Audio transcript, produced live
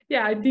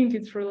yeah, I think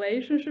it's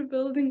relationship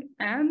building.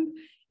 And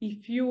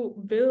if you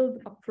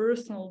build a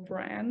personal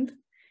brand,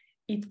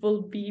 it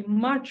will be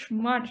much,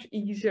 much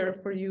easier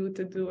for you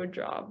to do a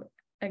job.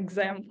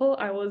 Example,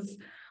 I was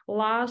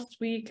last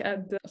week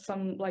at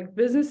some like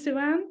business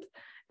event,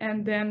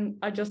 and then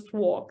I just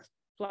walked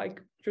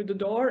like through the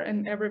door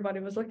and everybody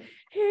was like,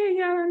 hey,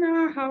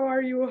 Yana, how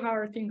are you? How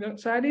are things going?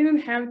 So I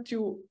didn't have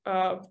to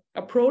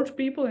approach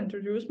people,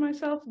 introduce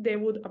myself. They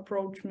would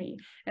approach me.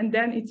 And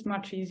then it's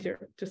much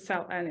easier to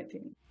sell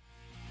anything.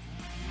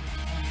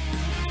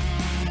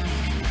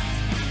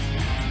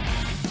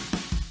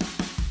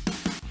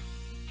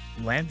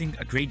 Landing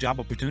a great job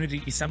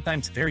opportunity is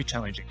sometimes very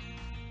challenging.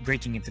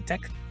 Breaking into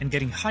tech and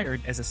getting hired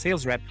as a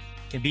sales rep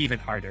can be even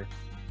harder.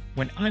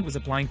 When I was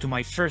applying to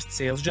my first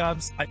sales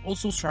jobs, I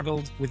also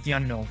struggled with the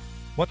unknown.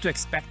 What to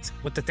expect,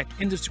 what the tech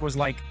industry was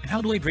like, and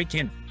how do I break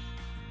in?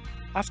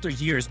 After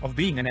years of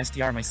being an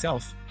SDR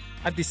myself,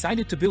 I've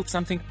decided to build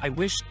something I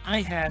wish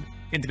I had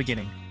in the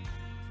beginning.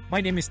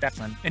 My name is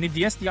Stefan, and in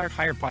the SDR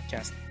Hire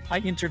podcast, I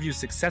interview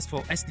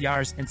successful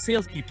SDRs and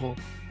salespeople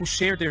who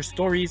share their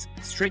stories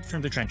straight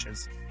from the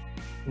trenches.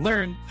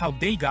 Learn how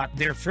they got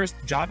their first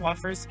job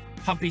offers,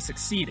 how they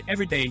succeed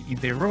every day in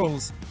their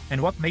roles,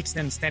 and what makes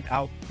them stand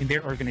out in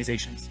their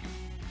organizations.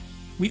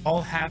 We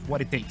all have what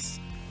it takes.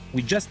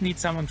 We just need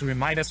someone to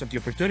remind us of the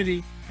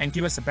opportunity and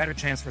give us a better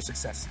chance for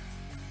success.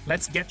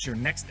 Let's get your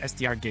next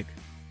SDR gig.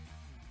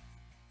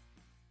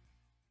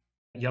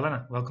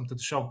 Yelena, welcome to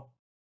the show.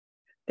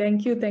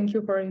 Thank you. Thank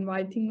you for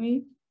inviting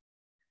me.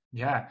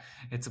 Yeah,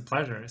 it's a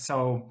pleasure.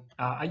 So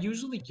I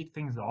usually kick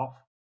things off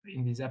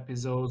in these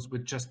episodes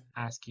with just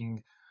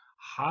asking,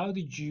 how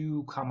did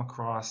you come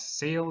across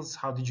sales?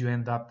 How did you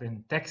end up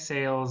in tech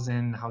sales?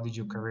 And how did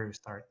your career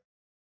start?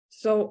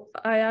 So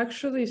I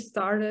actually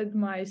started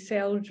my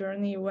sales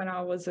journey when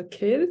I was a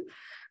kid.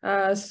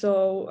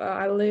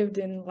 I lived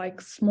in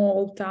like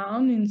small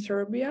town in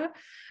Serbia,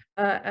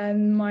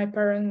 and my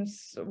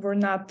parents were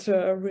not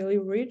really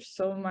rich.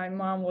 So my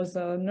mom was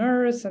a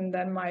nurse, and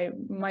then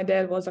my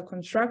dad was a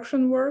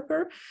construction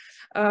worker.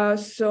 I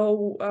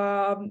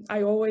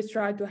always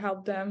tried to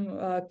help them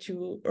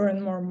to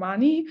earn more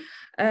money,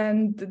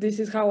 and this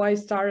is how I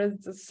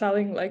started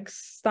selling like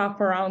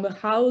stuff around the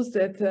house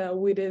that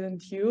we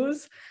didn't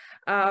use.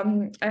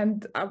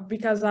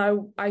 Because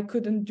I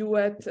couldn't do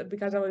it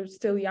because I was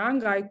still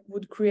young, I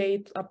would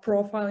create a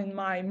profile in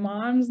my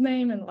mom's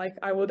name, and like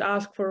I would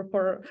ask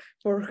for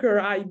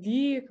her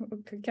ID.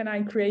 Can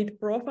I create a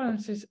profile?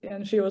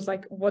 And she was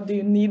like, what do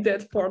you need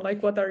it for?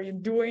 Like, what are you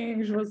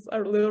doing? She was a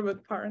little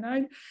bit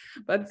paranoid,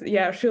 but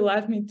yeah, she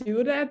let me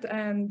do that.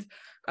 And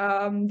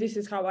this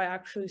is how I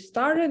actually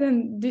started.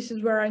 And this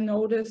is where I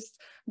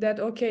noticed that,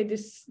 okay,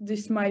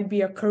 this might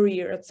be a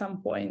career at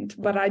some point,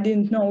 but I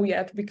didn't know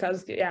yet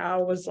because I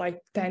was like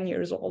 10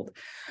 years old.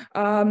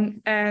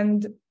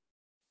 And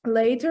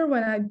later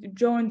when I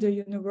joined the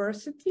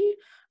university,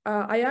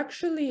 I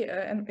actually,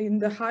 in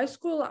the high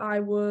school, I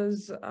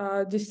was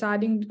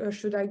deciding,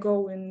 should I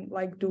go in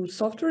like do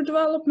software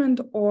development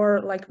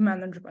or like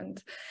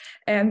management?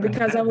 And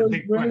because I was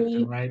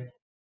really, right?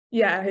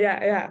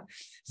 Yeah.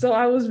 So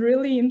I was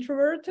really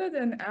introverted,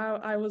 and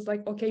I was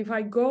like, okay, if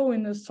I go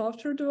in the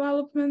software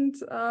development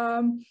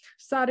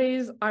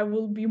studies, I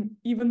will be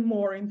even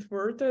more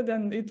introverted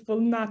and it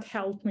will not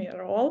help me at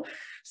all.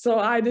 So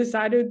I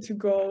decided to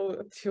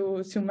go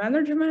to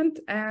management.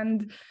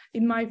 And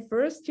in my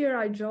first year,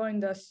 I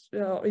joined a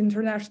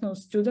international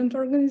student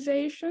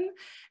organization.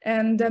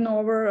 And then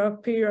over a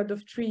period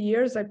of 3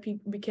 years, I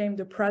became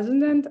the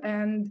president.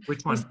 And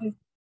which one?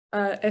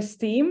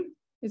 Esteem.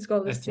 It's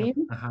called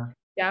Esteem.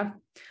 Yeah,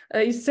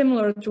 it's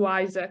similar to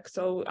Isaac.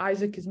 So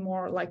Isaac is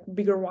more like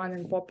bigger one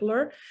and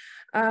popular.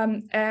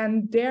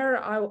 And there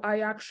I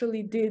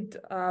actually did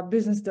a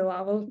business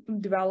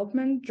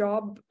development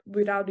job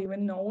without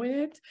even knowing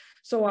it.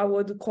 So I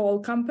would call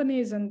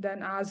companies and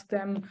then ask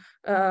them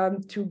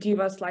to give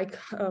us like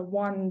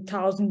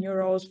 1,000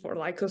 euros for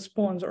like a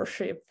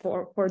sponsorship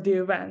for the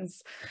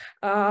events.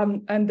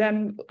 And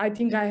then I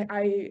think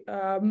I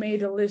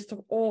made a list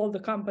of all the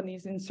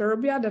companies in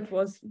Serbia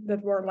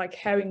that were like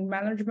having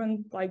management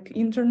like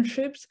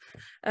internships,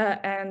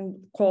 and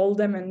call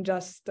them and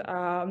just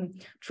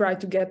try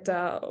to get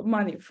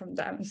money from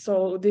them.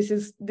 So this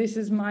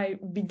is my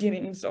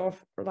beginnings of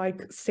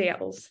like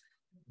sales.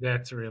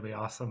 That's really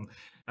awesome.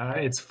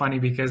 It's funny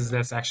because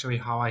that's actually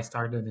how I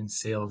started in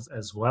sales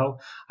as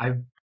well.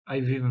 I've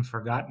even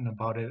forgotten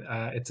about it.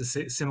 It's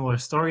a similar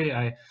story.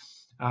 I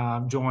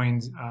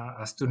joined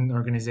a student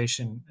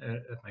organization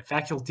at my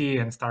faculty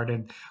and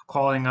started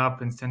calling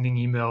up and sending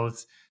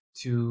emails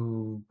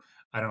to,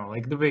 I don't know,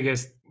 like the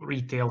biggest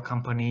retail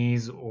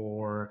companies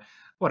or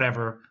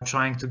whatever,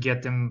 trying to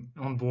get them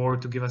on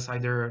board to give us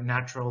either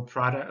natural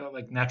product,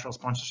 like natural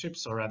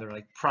sponsorships, or rather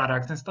like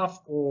products and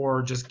stuff,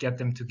 or just get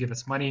them to give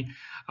us money,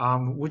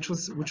 which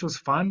was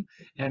fun.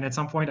 And at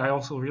some point, I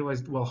also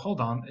realized, well,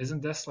 hold on,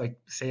 isn't this like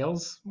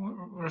sales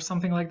or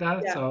something like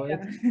that? Yeah, So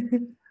yeah.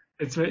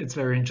 it's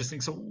very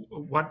interesting. So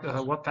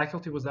what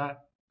faculty was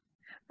that?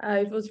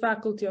 It was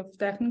Faculty of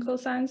Technical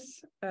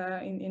Science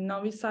in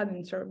Novi Sad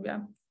in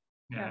Serbia.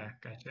 Yeah,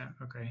 gotcha.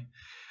 Okay.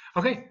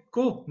 Okay,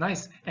 cool,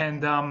 nice.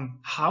 And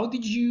how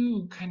did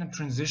you kind of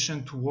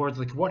transition towards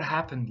like what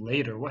happened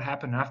later? What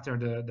happened after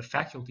the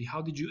faculty?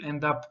 How did you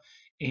end up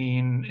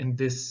in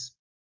this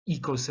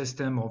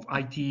ecosystem of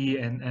IT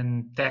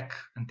and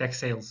tech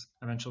sales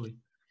eventually?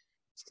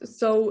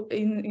 So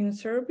in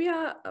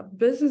Serbia,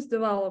 business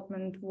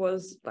development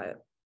was like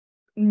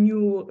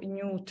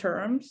new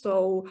term.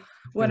 So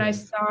when Still I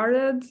is.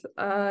 started,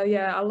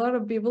 a lot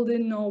of people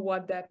didn't know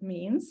what that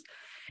means.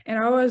 And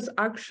I was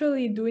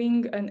actually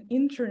doing an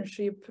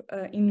internship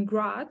in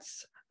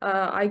Graz.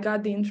 I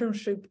got the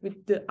internship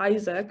with the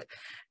Isaac,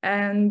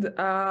 and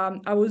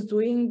I was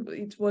doing,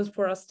 it was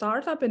for a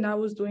startup, and I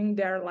was doing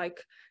their like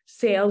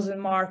sales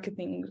and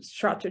marketing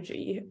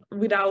strategy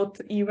without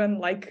even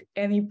like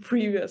any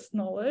previous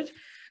knowledge.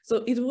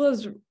 So it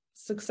was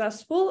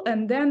successful.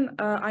 And then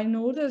I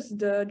noticed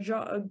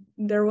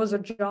there was a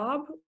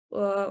job.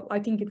 I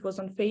think it was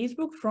on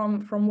Facebook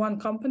from one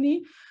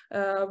company,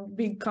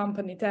 big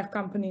company, tech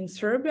company in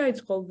Serbia. It's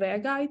called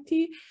Vega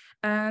IT,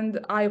 and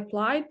I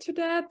applied to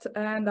that.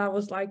 And I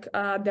was like,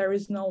 there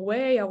is no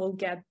way I will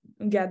get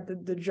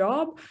the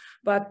job.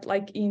 But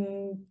like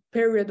in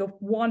period of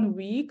 1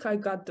 week, I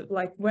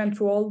went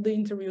through all the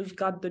interviews,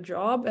 got the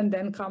job, and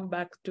then come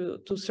back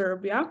to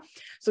Serbia.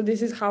 So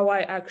this is how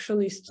I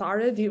actually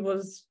started. It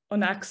was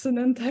an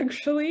accident,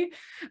 actually.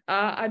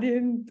 I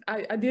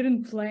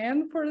didn't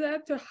plan for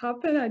that to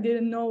happen. I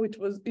didn't know it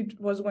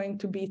was going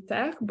to be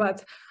tech,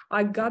 but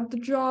I got the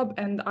job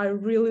and I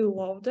really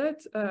loved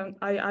it.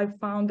 I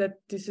found that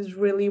this is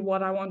really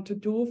what I want to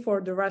do for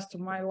the rest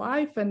of my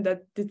life, and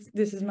that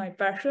this is my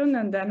passion.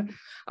 And then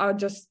I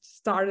just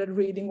started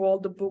reading all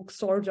the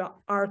books or the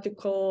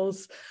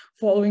articles,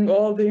 following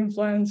all the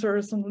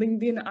influencers on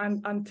LinkedIn,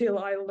 and until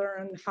I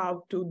learned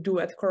how to do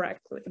it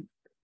correctly.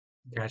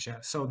 Gotcha.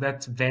 So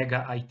that's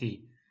Vega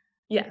IT.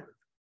 Yeah.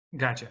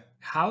 Gotcha.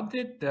 What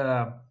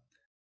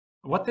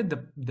did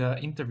the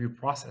interview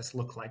process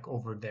look like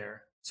over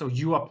there? So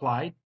you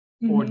applied,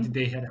 or did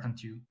they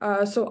headhunt you?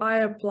 So I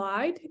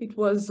applied. It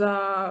was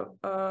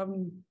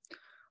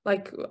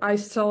like I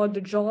saw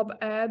the job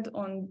ad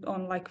on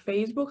like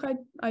Facebook.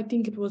 I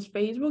think it was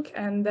Facebook,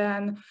 and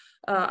then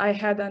I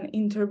had an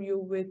interview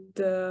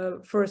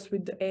first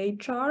with the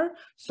HR.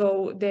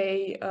 So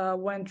they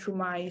went through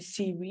my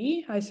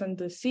CV. I sent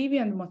the CV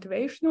and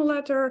motivational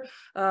letter.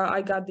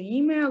 I got the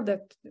email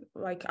that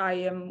like I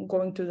am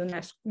going to the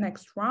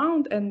next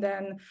round, and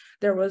then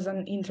there was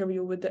an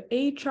interview with the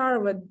HR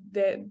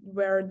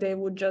where they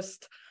would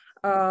just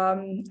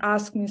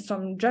ask me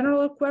some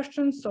general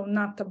questions, so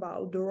not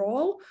about the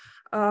role,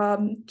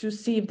 to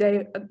see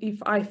if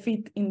I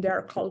fit in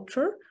their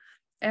culture.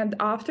 And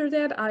after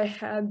that, I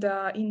had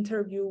an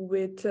interview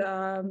with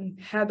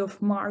head of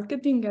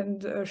marketing,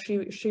 and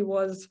she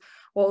was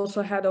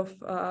also head of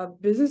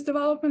business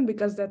development,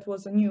 because that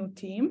was a new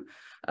team,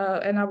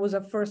 and I was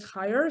a first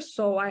hire.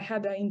 So I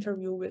had an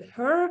interview with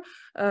her,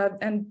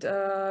 and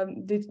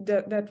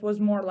that was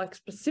more like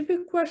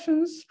specific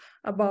questions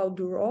about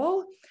the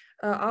role.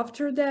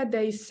 After that,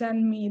 they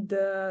sent me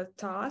the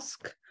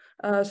task.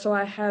 So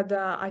I had,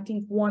 I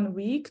think, 1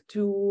 week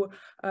to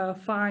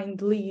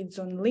find leads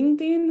on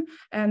LinkedIn,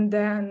 and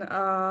then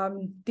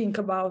think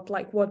about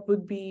like what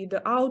would be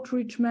the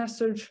outreach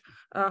message,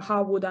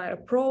 how would I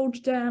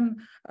approach them,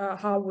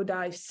 how would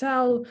I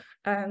sell,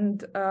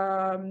 and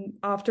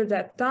after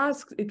that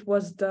task,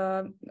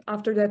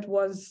 after that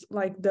was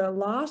like the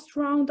last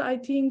round, I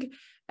think,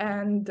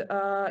 and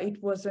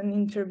it was an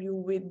interview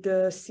with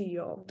the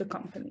CEO of the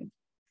company.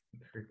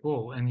 Very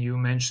cool. And you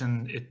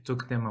mentioned it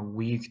took them a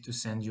week to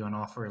send you an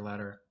offer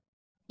letter.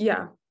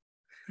 Yeah.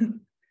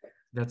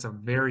 That's a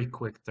very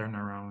quick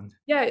turnaround.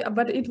 Yeah,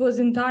 but it was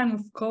in time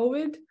of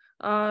COVID,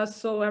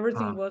 so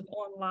everything was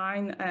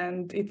online,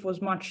 and it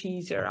was much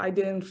easier. I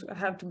didn't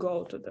have to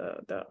go to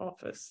the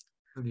office.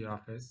 To the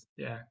office.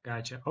 Yeah,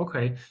 gotcha.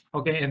 Okay.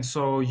 Okay. And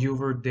so you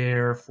were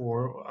there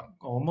for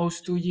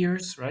almost 2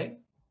 years, right?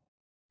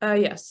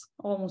 Yes,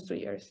 almost 2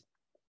 years.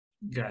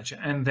 Gotcha.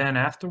 And then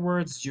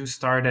afterwards, you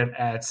started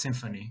at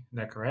Symphony. Is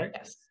that correct?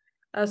 Yes.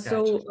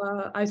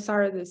 Gotcha. I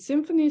started at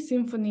Symphony.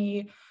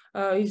 Symphony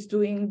is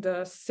doing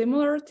the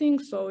similar thing.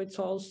 So it's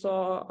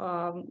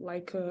also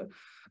like a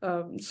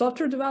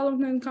software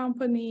development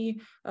company.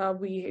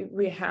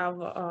 We have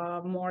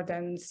more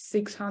than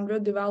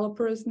 600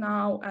 developers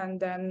now, and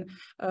then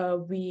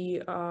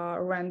we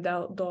rent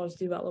out those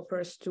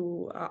developers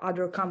to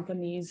other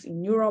companies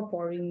in Europe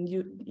or in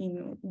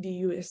the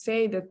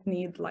USA that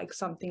need like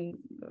something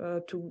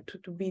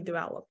to be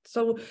developed.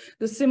 So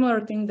the similar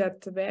thing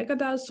that Vega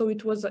does. So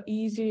it was an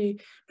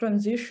easy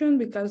transition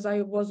because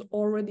I was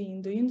already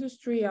in the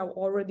industry. I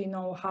already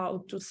know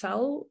how to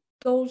sell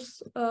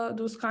those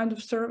kind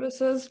of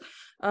services.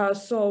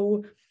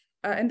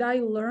 And I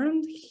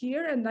learned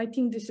here, and I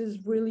think this is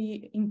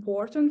really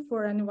important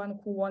for anyone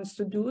who wants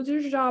to do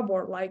this job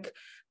or like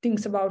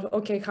thinks about,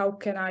 okay, how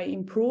can I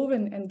improve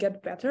and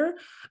get better?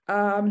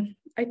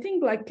 I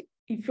think like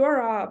if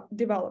you're a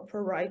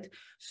developer, right?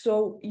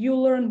 So you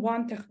learn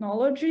one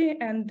technology,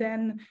 and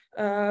then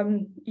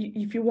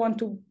if you want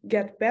to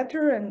get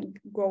better and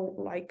go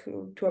like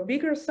to a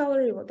bigger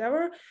salary,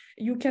 whatever,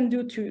 you can do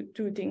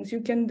two things.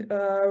 You can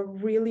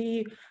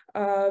really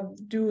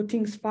do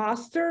things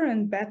faster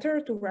and better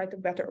to write a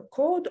better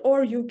code, or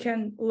you can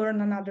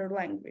learn another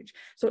language.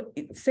 So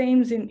it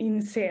same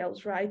in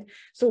sales, right?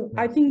 So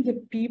I think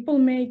that people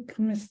make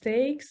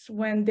mistakes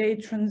when they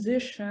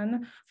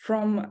transition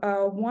from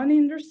one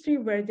industry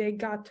where they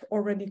got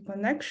already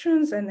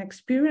connections and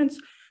experience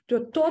to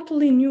a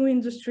totally new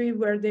industry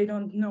where they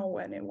don't know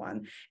anyone.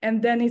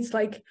 And then it's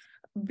like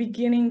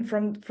beginning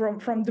from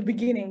the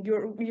beginning.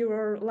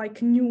 You're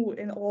like new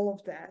in all of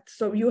that.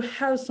 So you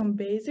have some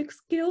basic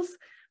skills,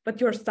 but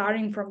you're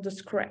starting from the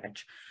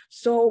scratch.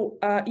 So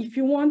if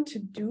you want to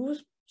do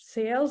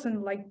sales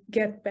and like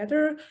get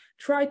better,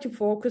 try to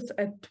focus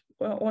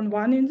on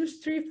one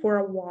industry for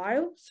a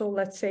while. So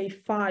let's say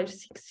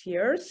 5-6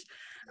 years.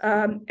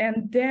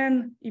 And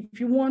then if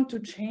you want to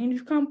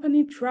change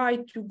company, try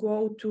to go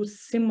to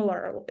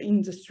similar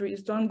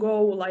industries. Don't go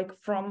like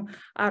from,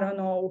 I don't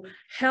know,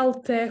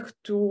 health tech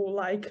to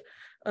like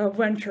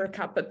venture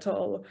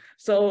capital.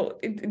 So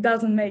it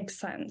doesn't make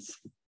sense.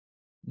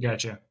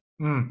 Gotcha.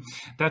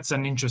 That's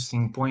an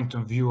interesting point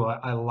of view.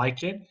 I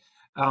like it.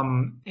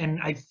 And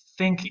I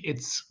think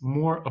it's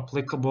more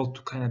applicable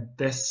to kind of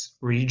this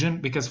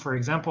region because, for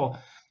example,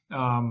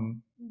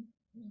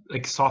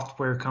 like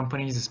software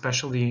companies,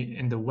 especially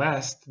in the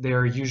West,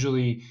 they're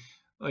usually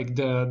like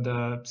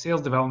the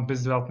sales development,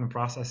 business development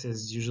process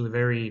is usually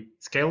very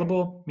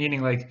scalable,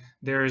 meaning like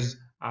there's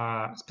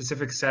a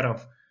specific set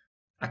of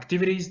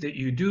activities that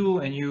you do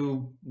and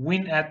you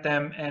win at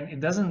them, and it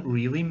doesn't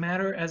really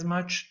matter as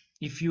much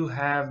if you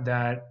have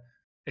that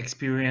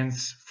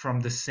experience from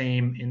the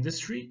same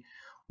industry.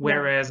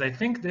 Whereas I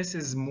think this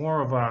is more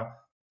of a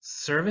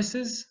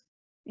services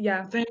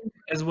thing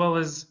as well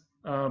as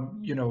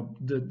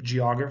the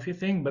geography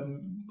thing. But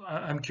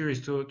I'm curious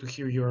to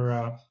hear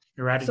your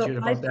attitude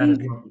about that as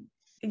well.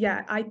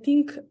 Yeah, I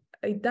think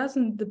it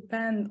doesn't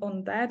depend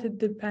on that. It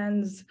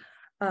depends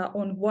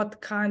on what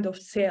kind of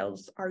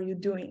sales are you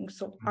doing.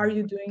 So are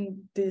you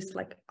doing this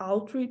like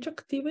outreach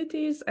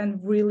activities and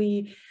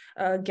really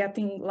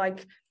getting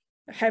like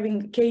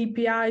having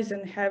KPIs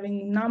and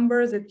having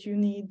numbers that you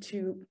need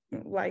to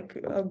like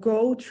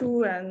go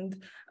through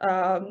and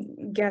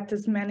get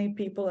as many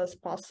people as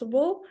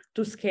possible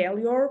to scale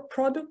your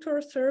product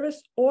or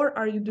service? Or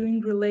are you doing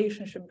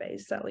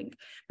relationship-based selling?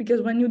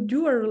 Because when you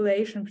do a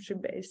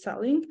relationship-based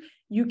selling,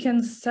 you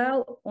can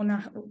sell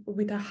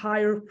with a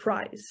higher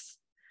price,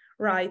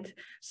 right?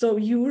 So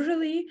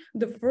usually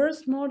the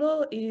first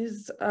model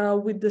is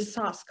with the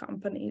SaaS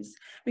companies,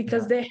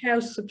 because they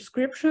have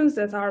subscriptions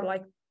that are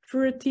like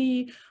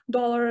 $30,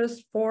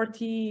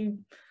 $40,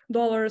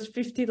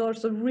 $50,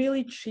 so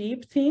really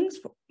cheap things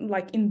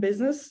like in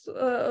business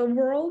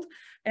world.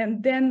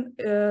 And then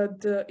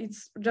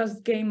it's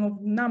just game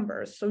of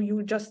numbers. So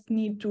you just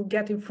need to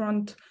get in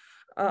front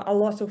a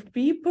lot of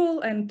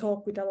people and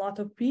talk with a lot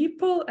of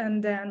people.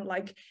 And then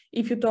like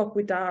if you talk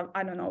with I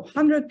don't know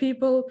 100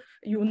 people,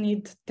 you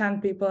need 10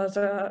 people as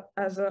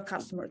a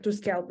customer to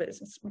scale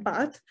business.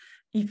 But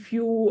if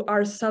you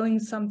are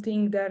selling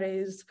something that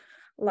is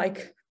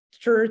like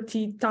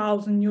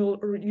 30,000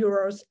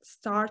 euros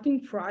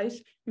starting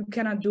price, you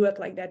cannot do it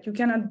like that. You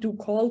cannot do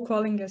cold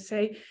calling and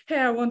say, hey,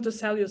 I want to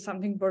sell you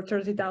something for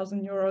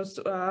 30,000 euros.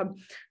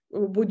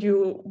 Would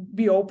you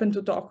be open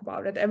to talk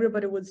about it?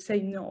 Everybody would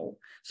say no.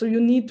 So you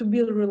need to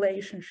build a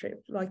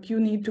relationship. Like you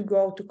need to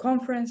go to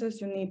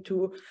conferences, you need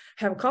to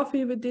have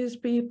coffee with these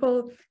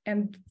people.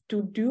 And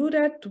to do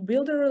that, to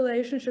build a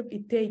relationship,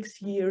 it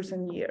takes years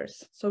and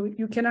years. So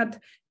you cannot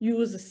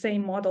use the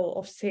same model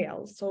of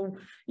sales. So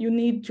you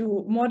need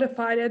to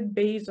modify it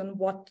based on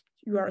what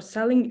you are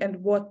selling and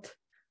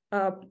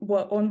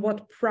on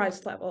what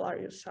price level are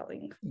you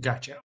selling.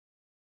 Gotcha.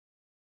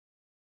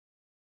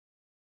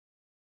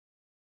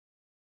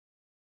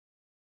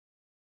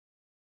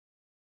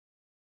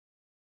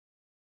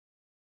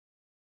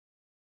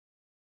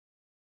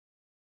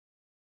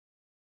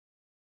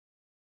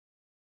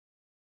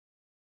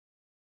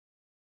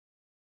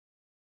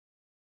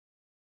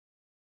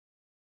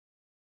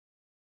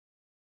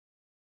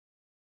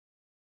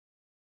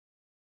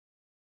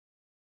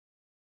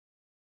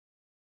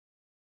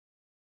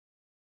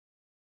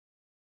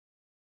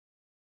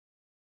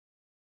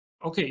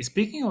 Okay,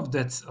 speaking of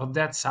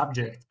that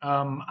subject,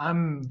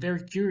 I'm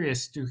very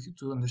curious to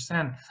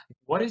understand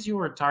what is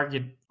your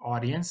target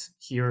audience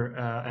here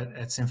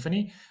at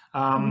Symphony?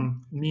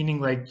 Meaning,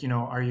 like,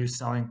 are you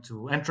selling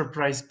to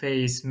enterprise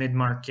space, mid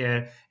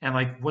market, and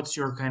like, what's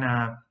your kind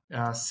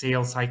of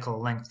sales cycle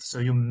length? So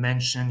you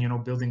mentioned,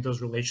 building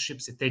those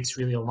relationships. It takes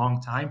really a long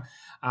time.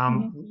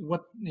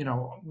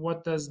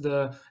 What does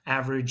the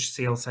average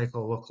sales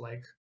cycle look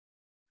like?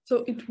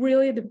 So it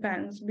really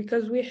depends,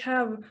 because we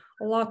have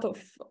a lot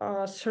of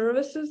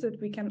services that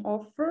we can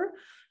offer.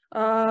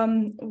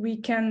 we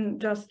can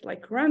just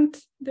like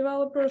rent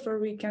developers, or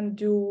we can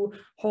do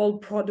whole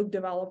product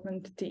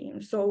development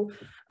team. So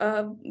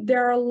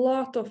there are a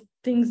lot of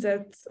things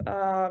that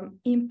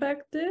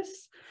impact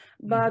this,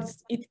 but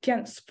it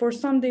can, for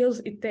some deals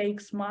it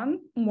takes 1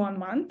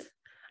 month,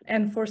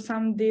 and for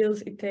some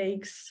deals it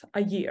takes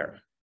a year.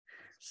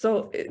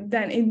 So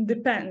then it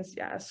depends,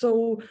 yeah.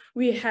 So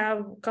we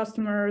have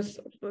customers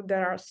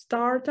that are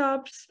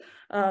startups,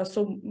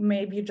 so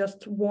maybe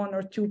just 1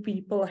 or 2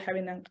 people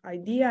having an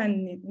idea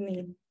and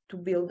need to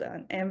build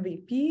an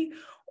MVP,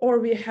 or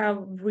we have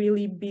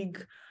really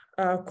big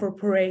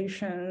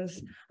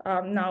corporations.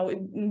 Now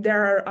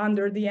they're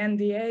under the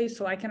NDA,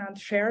 so I cannot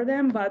share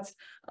them, but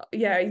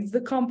yeah, it's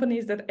the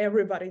companies that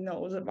everybody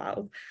knows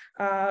about.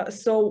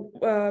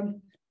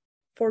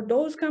 For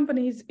those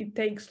companies, it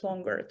takes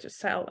longer to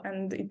sell,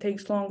 and it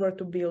takes longer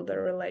to build a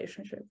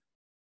relationship.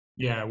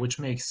 Yeah, which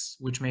makes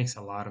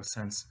a lot of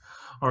sense.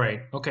 All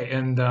right, okay,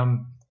 and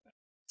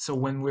so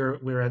when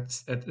we're at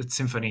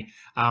Symphony,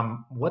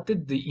 what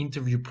did the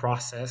interview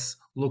process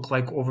look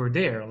like over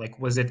there? Like,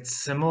 was it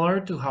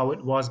similar to how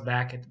it was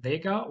back at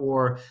Vega,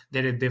 or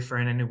did it differ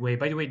in any way?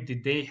 By the way,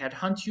 did they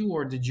headhunt you,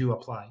 or did you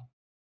apply?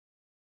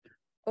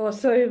 Oh,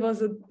 so it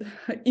was an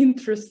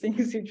interesting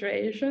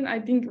situation, I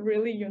think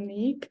really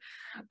unique.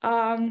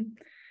 I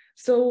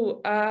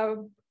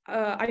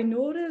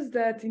noticed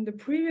that in the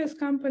previous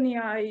company,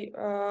 I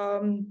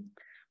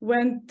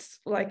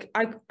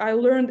I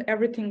learned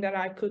everything that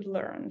I could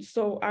learn.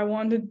 So I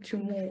wanted to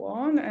move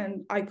on,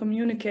 and I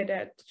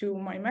communicated to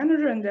my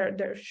manager, and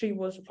there she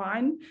was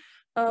fine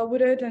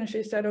with it, and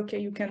she said, okay,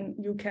 you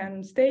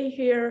can stay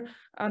here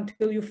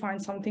until you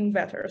find something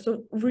better.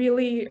 So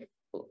really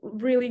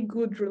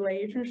good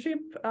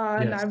relationship,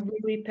 and Yes. I'm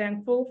really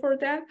thankful for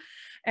that.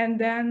 And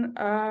then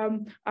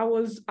I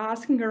was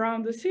asking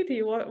around the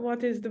city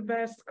what is the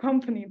best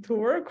company to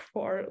work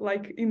for,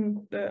 like in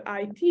the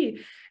IT,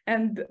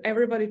 and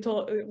everybody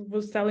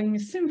was telling me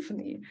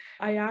Symphony.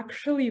 I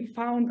actually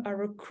found a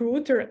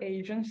recruiter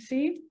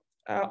agency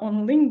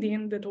on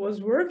LinkedIn that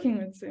was working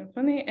with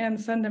Symphony, and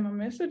sent them a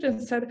message and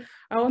said,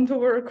 I want to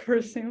work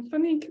for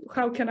Symphony.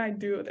 How can I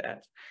do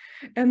that?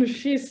 And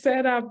she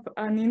set up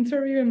an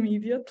interview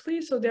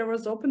immediately. So there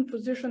was open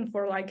position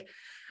for like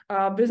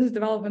business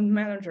development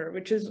manager,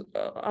 which is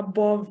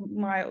above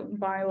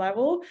my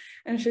level.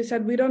 And she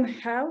said, we don't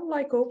have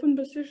like open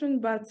position,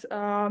 but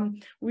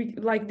we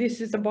like, this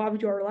is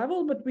above your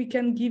level, but we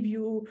can give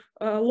you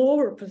a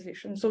lower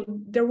position. So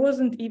there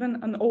wasn't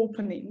even an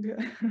opening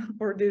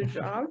for this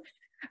job.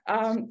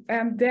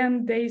 And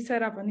then they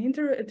set up an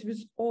interview. It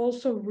was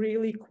also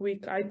really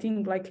quick, I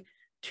think like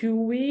 2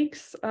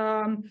 weeks,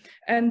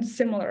 and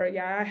similar.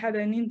 Yeah, I had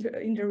an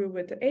interview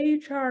with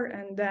HR,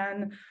 and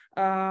then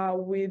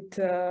with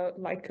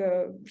like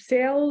a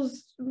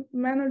sales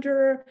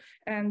manager,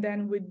 and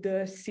then with the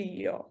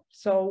CEO.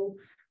 So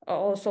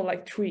also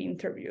like 3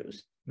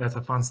 interviews. That's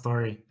a fun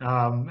story.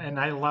 And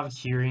I love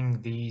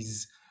hearing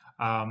these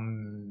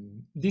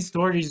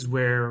stories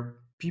where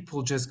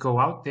people just go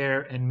out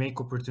there and make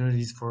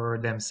opportunities for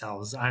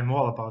themselves. I'm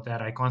all about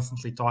that. I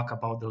constantly talk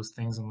about those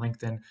things on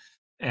LinkedIn,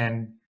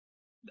 and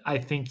I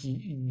think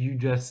you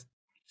just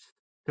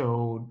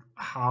showed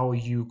how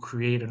you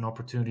create an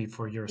opportunity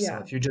for Yeah,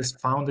 yourself. You just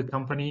found a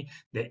company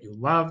that you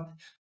loved,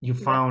 you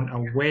yeah, found a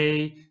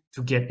way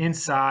to get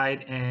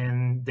inside,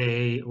 and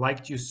they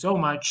liked you so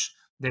much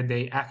that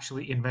they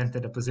actually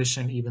invented a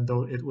position, even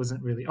though it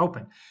wasn't really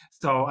open.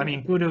 So, I yeah,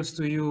 mean, kudos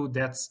to you.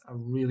 That's a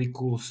really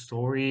cool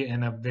story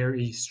and a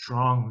very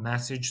strong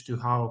message to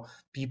how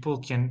people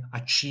can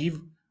achieve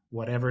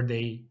whatever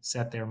they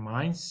set their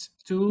minds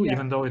to, yeah,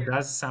 even though it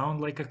does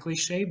sound like a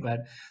cliche,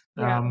 but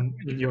yeah.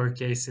 in your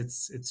case,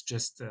 it's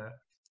just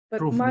But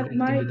proof that it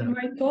can be done.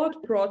 my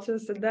thought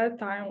process at that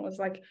time was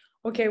like,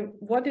 okay,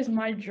 what is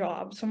my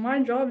job? So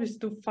my job is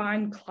to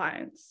find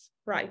clients,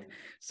 right?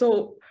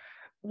 So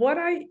what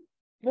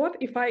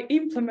if I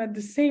implement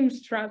the same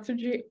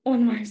strategy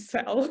on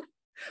myself?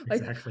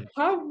 Like, Exactly.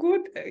 how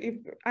good, if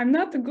I'm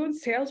not a good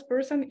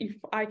salesperson if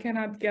I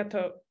cannot get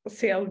a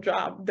sales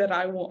job that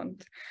I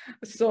want.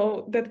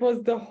 So that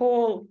was the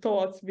whole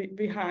thoughts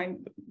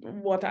behind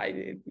what I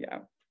did. Yeah.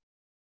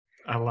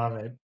 I love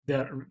it.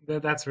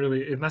 That's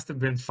really, it must have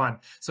been fun.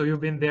 So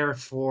you've been there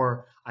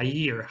for a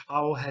year.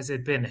 How has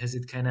it been? Has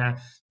it kind of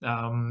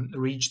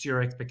reached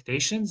your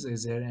expectations?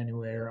 Is it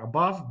anywhere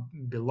above,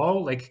 below?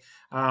 Like,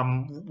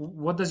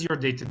 what does your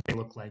day-to-day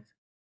look like?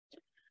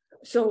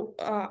 So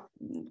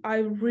I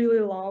really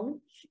love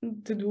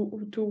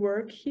to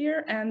work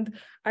here, and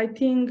I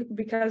think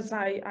because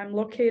I'm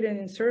located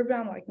in Serbia,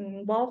 I'm like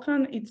in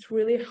Balkan, it's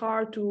really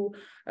hard to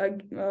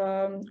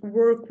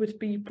work with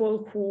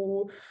people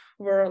who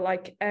were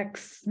like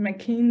ex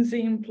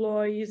McKinsey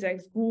employees,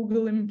 ex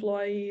Google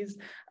employees,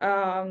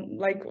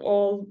 like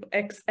all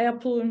ex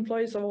Apple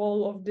employees of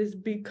all of these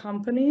big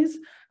companies.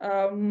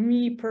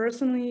 Me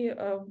personally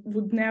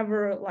would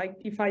never, like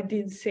if I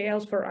did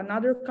sales for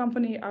another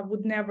company, I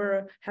would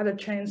never had a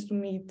chance to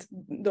meet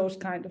those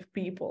kind of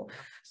people.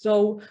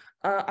 So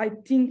I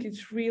think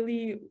it's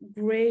really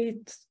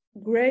great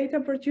great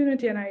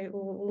opportunity, and I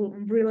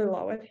really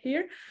love it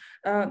here.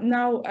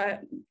 Now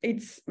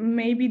it's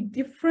maybe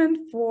different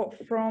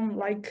from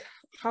like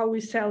how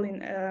we sell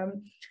in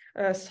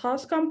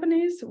SaaS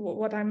companies.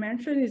 What I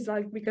mentioned is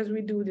like, because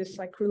we do this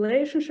like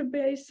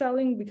relationship-based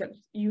selling because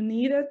you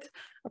need it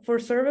for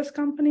service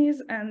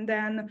companies, and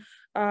then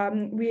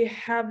we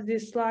have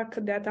this luck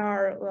that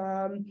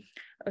our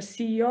a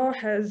CEO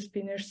has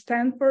finished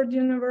Stanford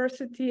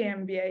University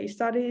MBA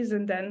studies,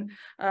 and then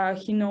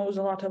he knows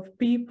a lot of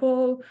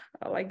people,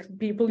 like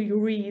people you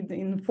read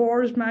in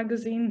Forbes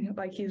magazine,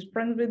 like he's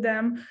friends with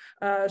them.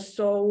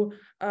 So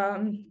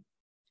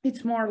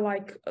it's more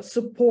like a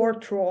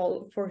support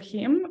role for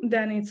him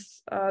than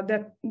it's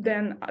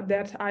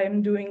that I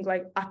am doing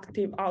like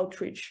active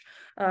outreach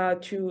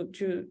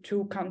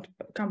to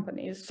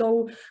companies.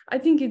 So I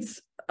think it's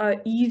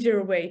an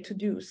easier way to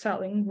do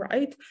selling,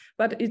 right?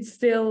 But it's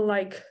still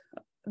like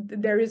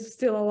there is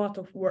still a lot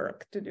of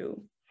work to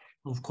do.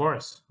 Of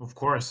course, of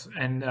course.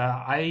 And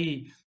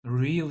I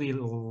really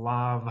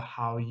love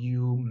how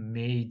you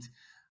made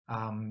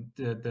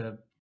the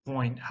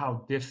point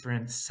how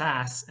different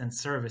SaaS and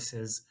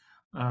services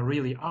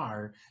really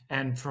are.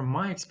 And from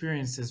my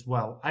experience as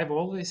well, I've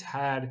always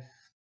had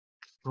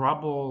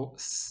trouble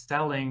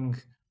selling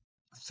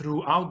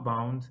through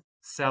outbound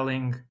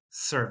selling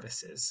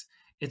services.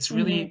 It's Mm-hmm.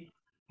 really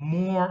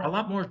a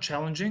lot more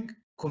challenging Yeah.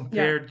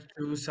 compared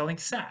to selling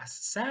SaaS.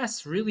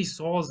 SaaS really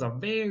solves a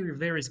very,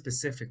 very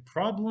specific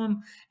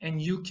problem,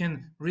 and you can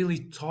really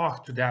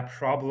talk to that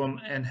problem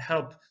and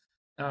help,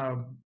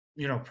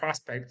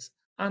 prospects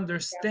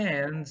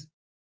understand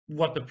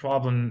what the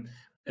problem,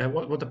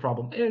 what the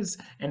problem is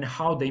and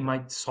how they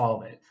might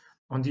solve it.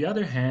 On the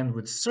other hand,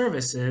 with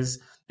services,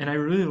 and I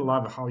really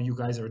love how you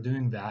guys are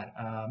doing that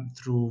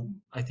through,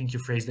 I think you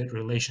phrased it,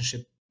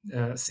 relationship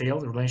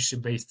sales,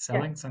 relationship-based Yeah.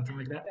 selling, something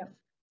like that.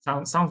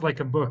 Yeah. Sounds like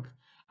a book.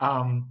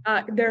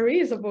 There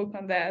is a book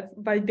on that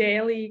by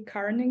Dale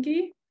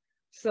Carnegie.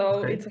 So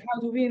Okay, it's how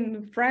to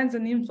win friends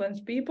and influence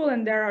people,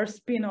 and there are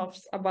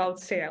spin-offs about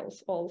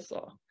sales also.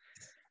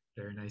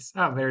 very nice.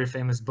 Very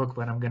famous book,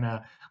 but I'm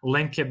gonna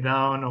link it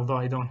down. Although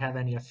I don't have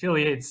any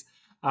affiliates,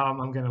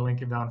 I'm gonna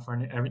link it down for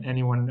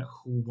anyone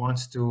who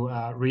wants to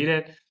read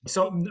it.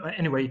 So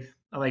anyway,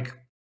 like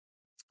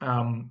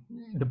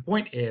the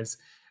point is,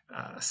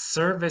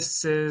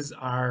 services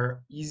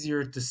are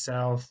easier to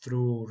sell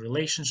through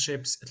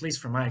relationships, at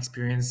least from my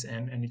experience,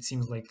 and it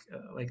seems like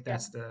Yeah.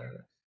 that's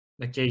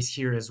the case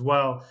here as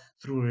well.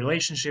 Through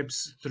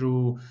relationships,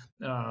 through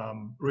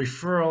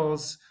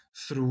referrals,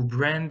 through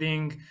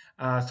branding,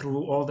 through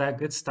all that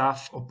good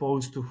stuff,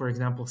 opposed to, for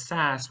example,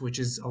 SaaS, which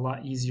is a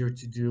lot easier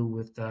to do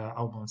with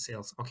outbound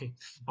sales. Okay,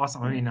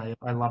 awesome. I Yeah. mean,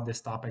 I love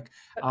this topic.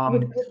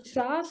 With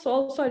SaaS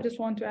also, I just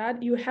want to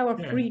add, you have a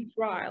Yeah, free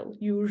trial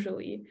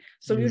usually.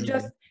 So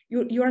usually.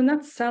 you are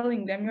not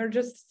selling them. You're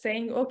just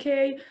saying,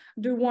 okay,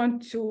 do you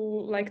want to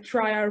like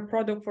try our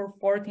product for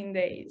 14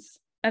 days?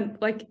 And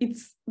like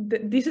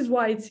this is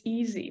why it's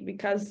easy,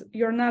 because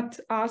you're not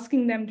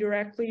asking them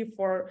directly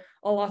for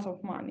a lot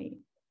of money.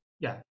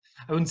 Yeah,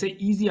 I wouldn't say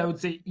easy. I would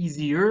say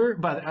easier,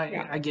 but I,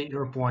 Yeah. I get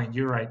your point.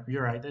 You're right.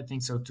 You're right. I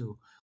think so too.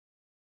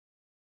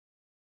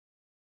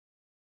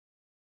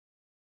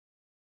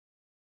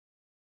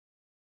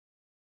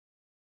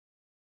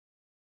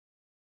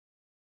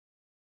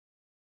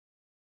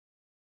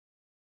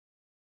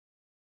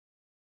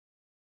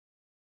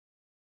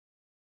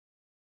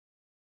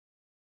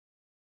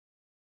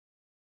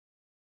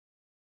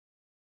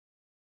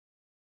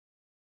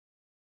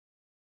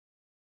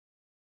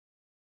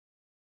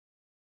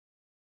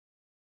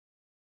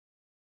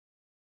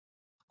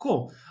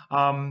 Cool.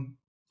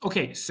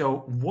 Okay,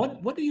 so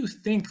what do you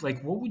think?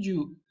 Like, what would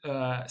you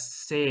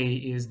say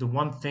is the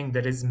one thing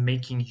that is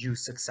making you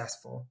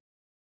successful?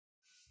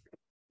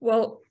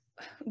 Well,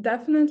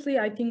 definitely,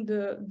 I think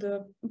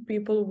the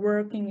people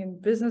working in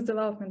business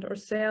development or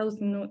sales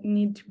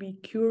need to be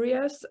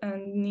curious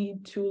and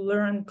need to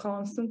learn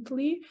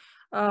constantly.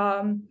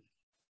 Um,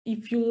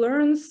 if you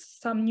learn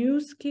some new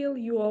skill,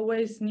 you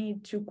always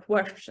need to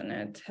question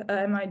it.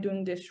 Am I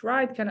doing this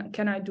right?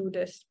 Can I do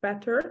this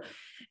better?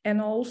 And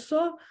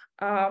also,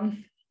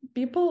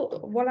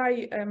 people, what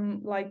I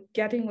am like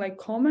getting like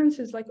comments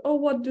is like, oh,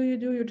 what do?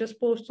 You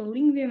just post on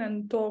LinkedIn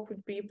and talk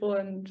with people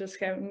and just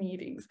have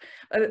meetings.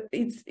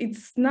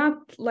 It's not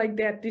like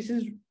that. This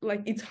is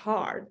like, it's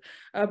hard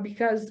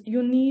because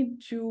you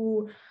need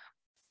to,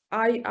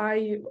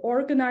 I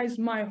organize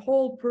my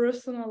whole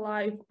personal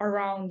life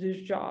around this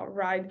job,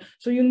 right?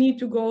 So you need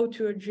to go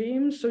to a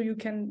gym so you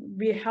can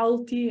be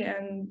healthy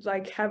and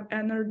like have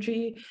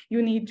energy.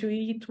 You need to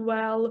eat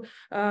well.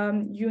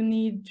 You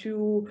need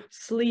to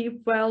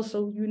sleep well.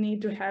 So you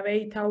need to have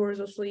 8 hours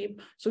of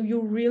sleep. So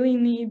you really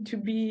need to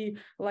be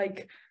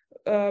like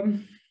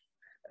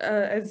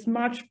as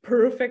much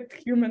perfect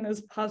human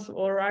as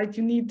possible, right?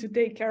 You need to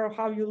take care of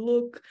how you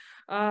look,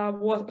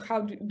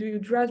 how do you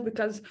dress,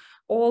 because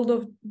all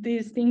of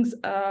these things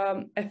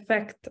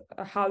affect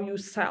how you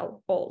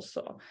sell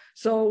also.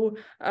 So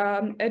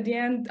at the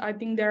end, I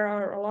think there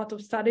are a lot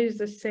of studies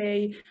that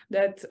say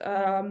that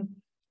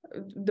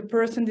the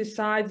person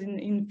decides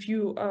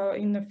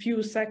in a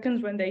few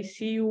seconds when they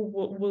see you,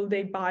 will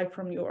they buy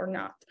from you or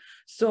not.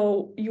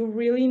 So you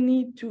really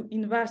need to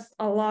invest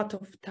a lot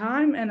of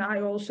time, and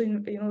I also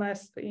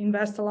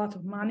invest a lot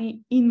of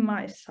money in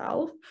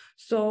myself.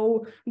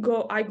 So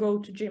I go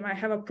to gym, I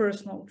have a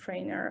personal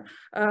trainer.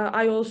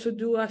 I also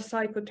do a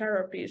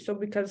psychotherapy. So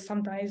because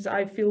sometimes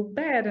I feel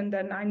bad and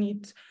then I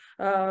need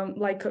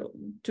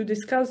to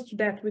discuss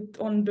that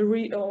on the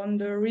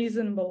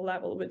reasonable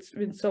level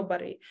with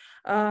somebody.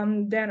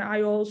 Then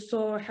I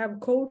also have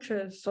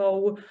coaches,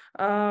 so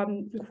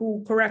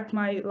who correct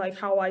my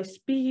how I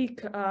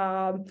speak,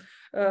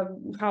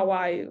 how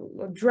I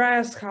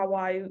dress, how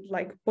I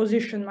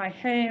position my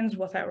hands,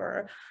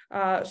 whatever.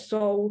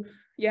 So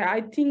yeah,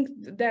 I think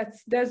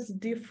that's the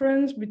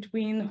difference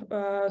between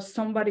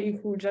somebody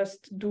who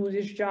just do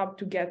this job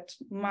to get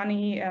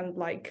money and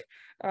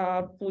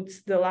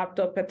puts the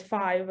laptop at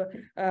 5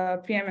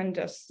 p.m. and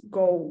just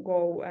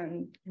go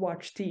and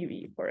watch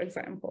TV, for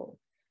example.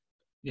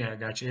 Yeah,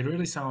 gotcha. It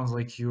really sounds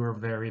like you're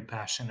very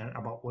passionate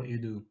about what you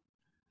do.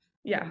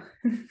 Yeah,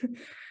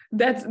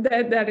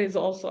 that is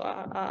also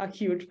a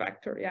huge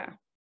factor. Yeah.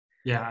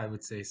 Yeah, I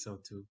would say so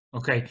too.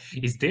 Okay.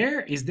 Is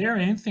there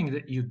anything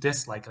that you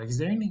dislike? Like, is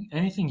there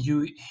anything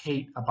you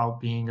hate about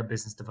being a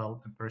business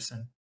development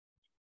person?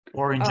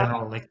 Or in Uh,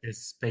 general, like this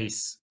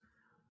space?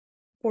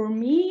 for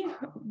me,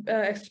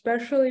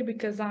 especially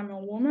because I'm a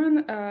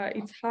woman,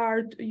 it's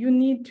hard. You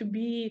need to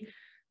be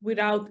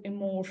without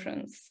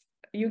emotions.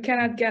 You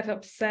cannot get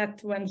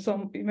upset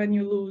when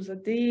you lose a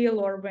deal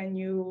or when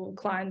your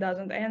client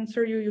doesn't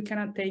answer you. You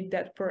cannot take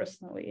that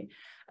personally,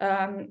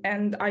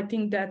 and I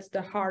think that's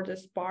the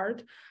hardest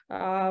part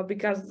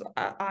because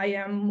I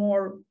am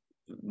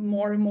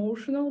more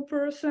emotional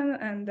person,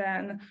 and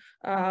then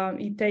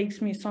it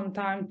takes me some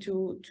time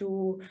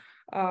to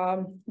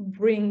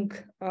bring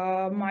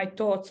my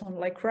thoughts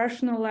on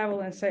rational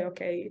level and say,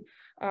 okay,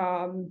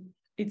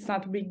 it's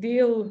not a big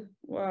deal,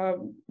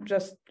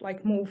 just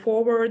move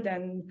forward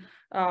and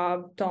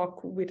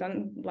talk with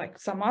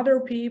some other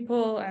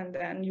people, and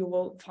then you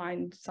will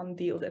find some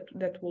deal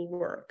that will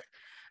work.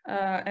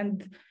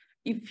 And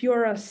if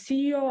you're a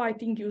CEO, I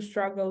think you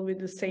struggle with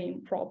the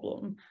same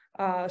problem.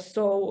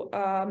 So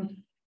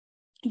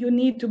you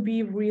need to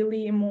be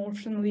really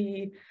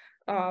emotionally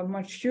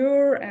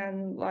mature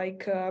and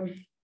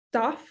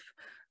tough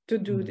to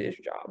do this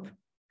job.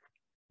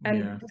 Yeah.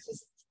 And this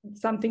is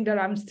something that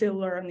I'm still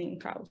learning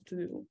how to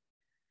do.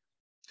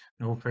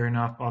 No, fair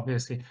enough,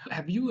 obviously.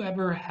 Have you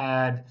ever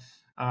had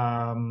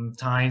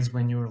times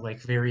when you're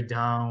like very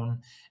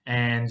down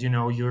and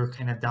you're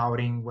kind of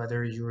doubting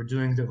whether you're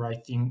doing the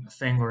right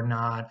thing or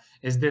not?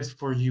 Is this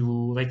for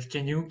you? Like,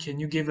 can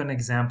you give an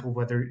example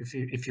whether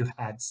if you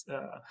had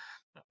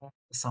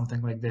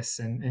something like this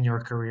in your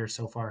career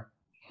so far?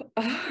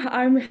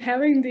 I'm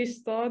having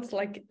these thoughts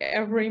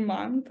every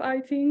month,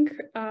 I think.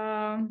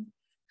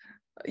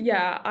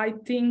 Yeah, I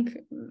think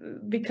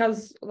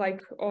because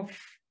of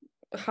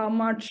how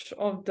much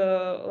of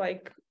the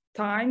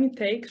time it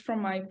takes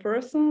from my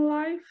personal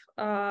life,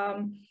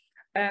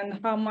 and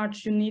how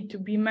much you need to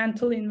be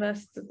mentally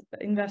invested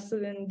in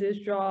this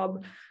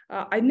job.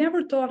 I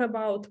never thought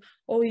about,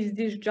 oh, is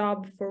this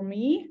job for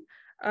me?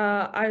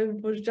 I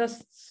was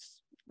just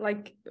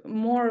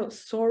more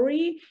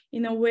sorry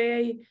in a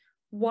way,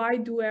 why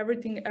do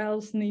everything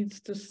else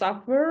needs to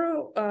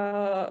suffer,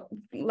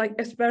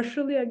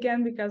 especially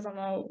again because I'm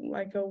a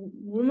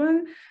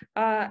woman,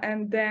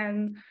 and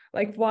then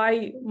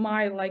why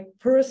my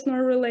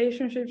personal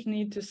relationships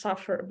need to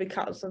suffer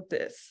because of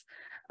this.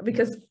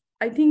 Because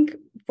I think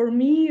for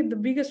me the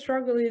biggest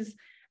struggle is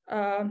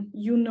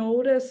you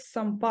notice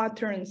some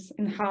patterns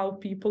in how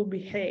people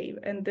behave,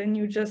 and then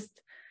you just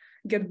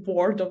get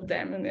bored of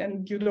them,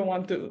 and you don't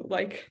want to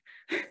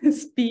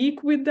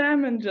speak with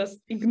them and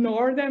just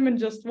ignore them and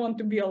just want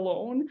to be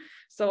alone.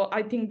 So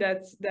I think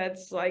that's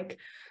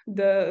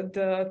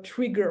the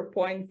trigger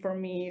point for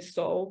me.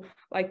 So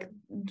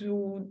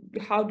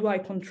how do I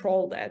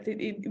control that?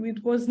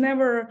 It was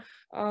never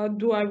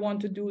do I want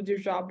to do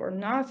this job or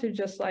not. It's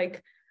just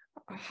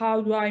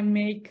how do I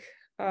make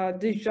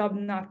this job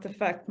not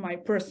affect my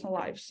personal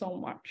life so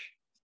much.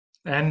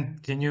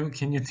 And can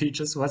you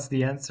teach us what's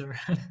the answer?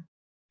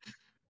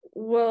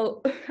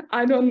 Well,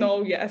 I don't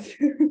know yet.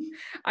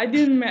 I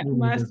didn't Me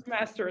neither.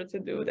 master to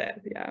do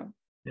that. Yeah.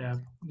 Yeah,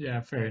 yeah,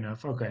 fair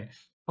enough. Okay.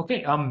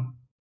 Okay,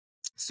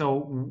 so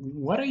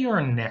what are your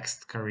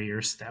next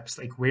career steps?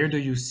 Like, where do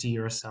you see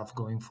yourself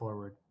going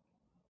forward?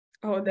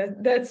 Oh,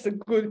 that's a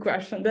good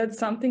question. That's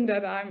something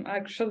that I'm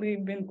actually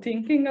been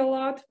thinking a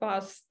lot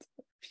past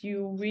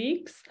few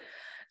weeks.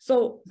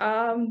 So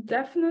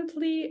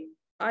definitely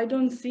I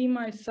don't see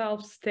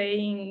myself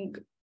staying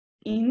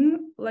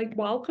in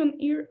Balkan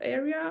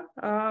area,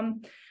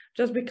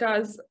 just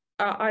because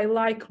I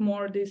like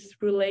more this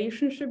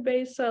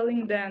relationship-based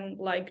selling than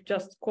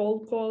just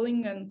cold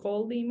calling and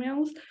cold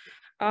emails.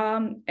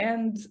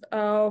 And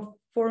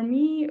for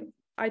me,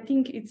 I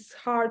think it's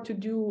hard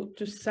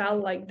to sell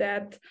like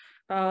that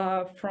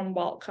from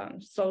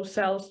Balkans. So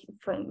sales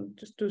from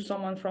just to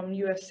someone from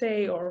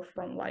USA or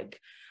from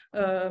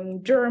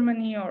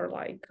Germany or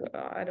like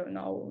I don't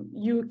know,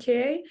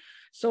 UK.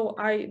 So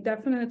I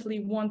definitely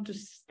want to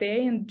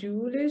stay and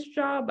do this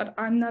job, but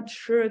I'm not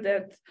sure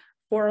that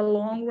for a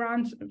long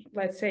run,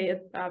 let's say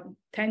a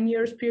 10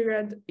 years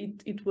period,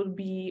 it will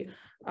be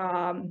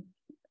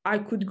I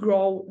could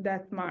grow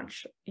that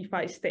much if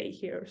I stay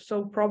here.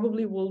 So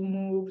probably we'll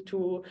move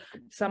to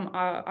some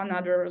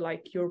another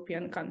like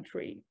European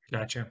country.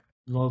 Gotcha.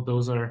 Well,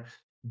 those are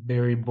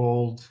very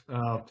bold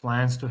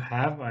plans to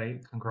have.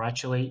 I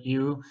congratulate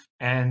you.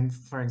 And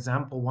for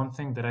example, one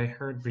thing that I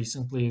heard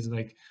recently is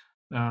like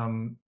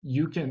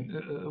you can.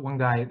 One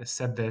guy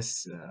said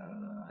this.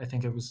 I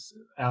think it was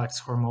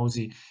Alex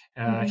Hormozy.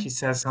 He Mhm.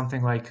 says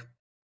something like,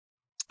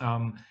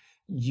 um,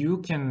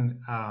 "You can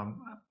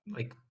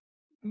like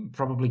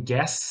probably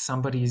guess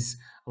somebody's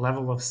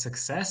level of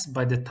success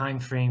by the time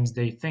frames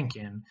they think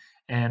in.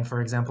 And for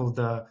example,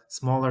 the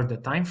smaller the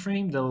time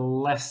frame, the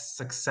less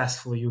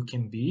successful you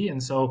can be.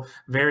 And so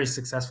very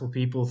successful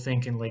people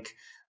think in like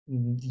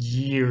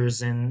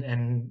years and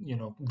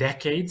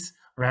decades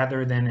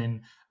rather than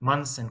in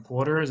months and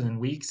quarters and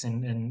weeks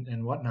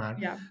and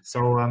whatnot. Yeah,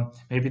 So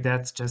maybe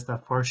that's just a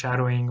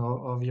foreshadowing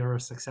of your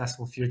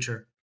successful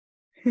future.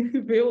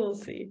 we will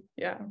see.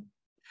 Yeah,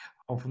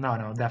 Oh, no,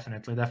 no,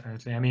 definitely,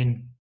 definitely. I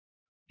mean,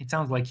 it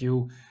sounds like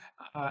you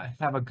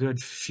have a good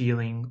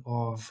feeling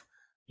of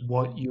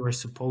what you are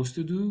supposed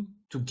to do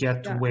to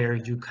get to yeah, where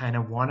you kind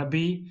of want to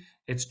be.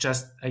 It's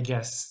just, I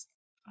guess,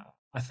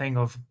 a thing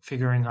of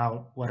figuring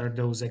out what are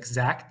those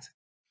exact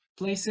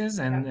places,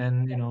 yeah,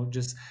 and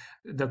just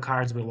the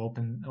cards will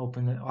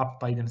open up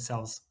by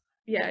themselves.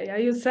 yeah, yeah.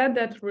 You said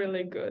that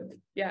really good.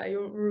 Yeah,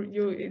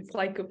 you. It's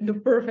like the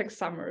perfect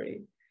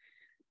summary.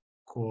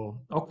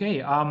 Cool.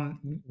 Okay.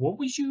 What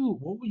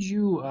would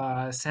you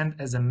send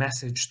as a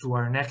message to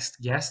our next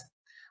guest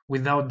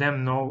without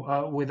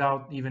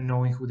even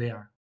knowing who they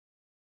are?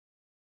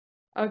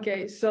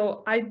 Okay,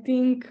 so I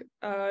think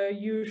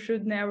you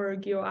should never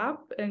give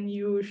up and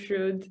you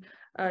should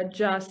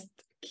just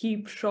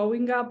keep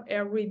showing up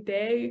every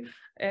day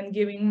and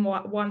giving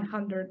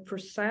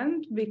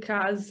 100%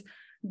 because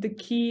the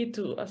key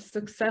to a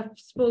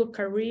successful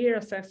career,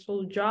 a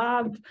successful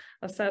job,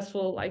 a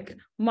successful like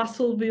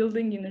muscle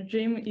building in a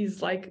gym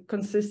is like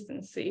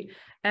consistency.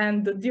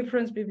 And the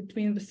difference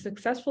between the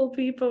successful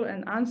people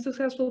and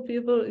unsuccessful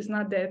people is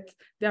not that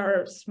they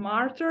are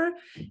smarter,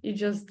 it's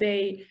just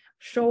they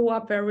show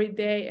up every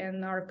day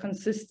and are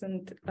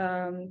consistent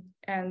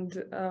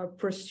and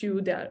pursue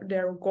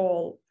their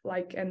goal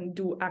like and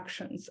do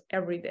actions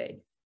every day.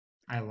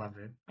 I love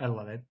it. I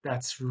love it.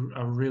 That's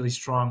a really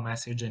strong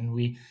message. And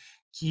we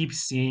keep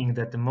seeing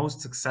that the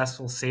most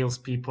successful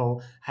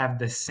salespeople have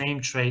the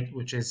same trait,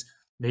 which is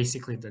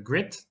basically the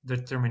grit,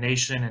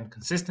 determination, and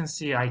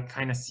consistency. I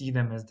kind of see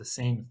them as the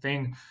same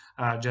thing,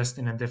 just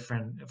in a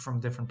different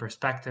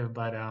perspective.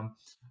 But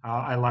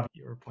I love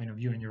your point of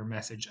view and your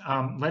message.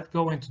 Let's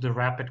go into the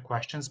rapid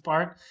questions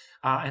part,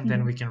 and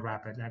then we Mhm. can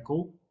wrap it. That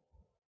cool?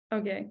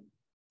 Okay.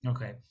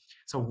 Okay.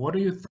 So, what do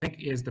you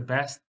think is the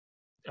best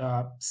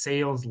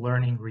sales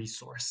learning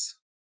resource?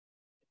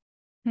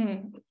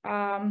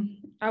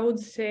 I would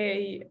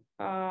say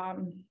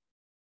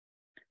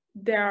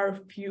there are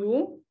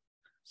few.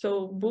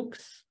 So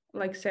books,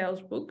 like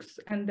sales books,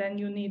 and then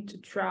you need to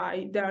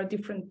try, there are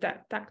different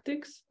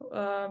tactics.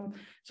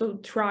 So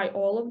try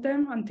all of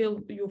them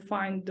until you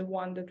find the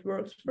one that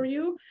works for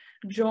you.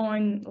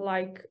 Join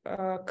like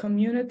a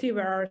community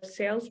where are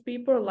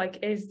salespeople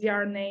like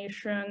SDR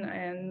Nation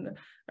and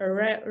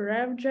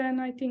RevGen,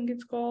 I think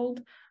it's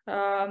called.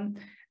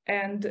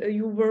 And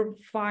you will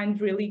find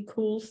really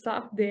cool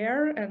stuff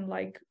there and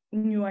like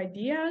new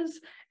ideas,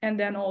 and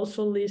then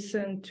also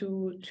listen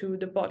to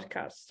the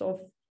podcasts of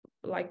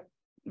like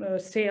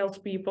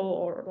salespeople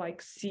or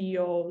like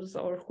CEOs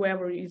or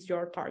whoever is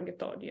your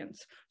target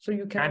audience, so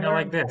you can Kind of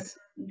learn. like this.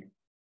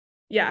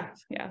 Yeah,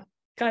 yeah,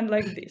 kind of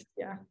like this.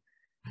 Yeah.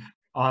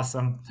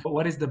 Awesome.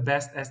 What is the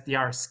best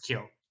SDR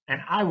skill?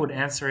 And I would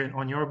answer it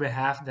on your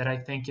behalf that I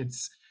think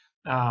it's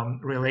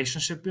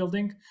relationship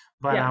building,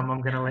 but Yeah. I'm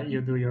going to let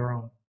you do your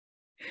own.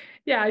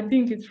 Yeah, I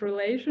think it's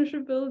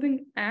relationship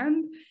building,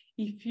 and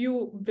if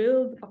you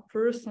build a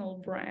personal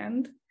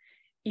brand,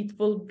 it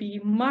will be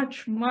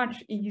much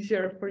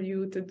easier for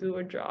you to do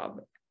a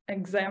job.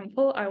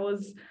 Example, I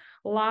was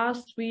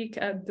last week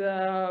at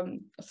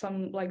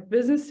some like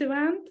business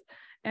event,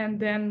 and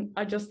then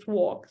I just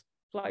walked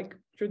like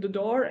through the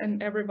door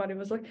and everybody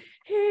was like,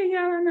 hey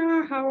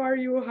Yana, how are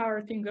you, how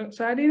are things going?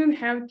 So I didn't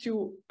have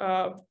to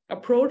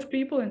approach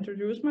people,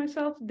 introduce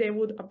myself, they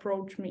would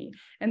approach me,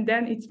 and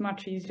then it's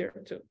much easier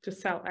to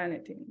sell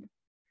anything.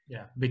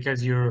 Yeah,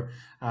 because you're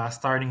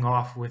starting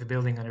off with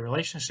building a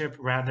relationship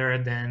rather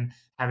than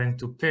having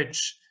to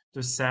pitch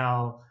to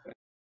sell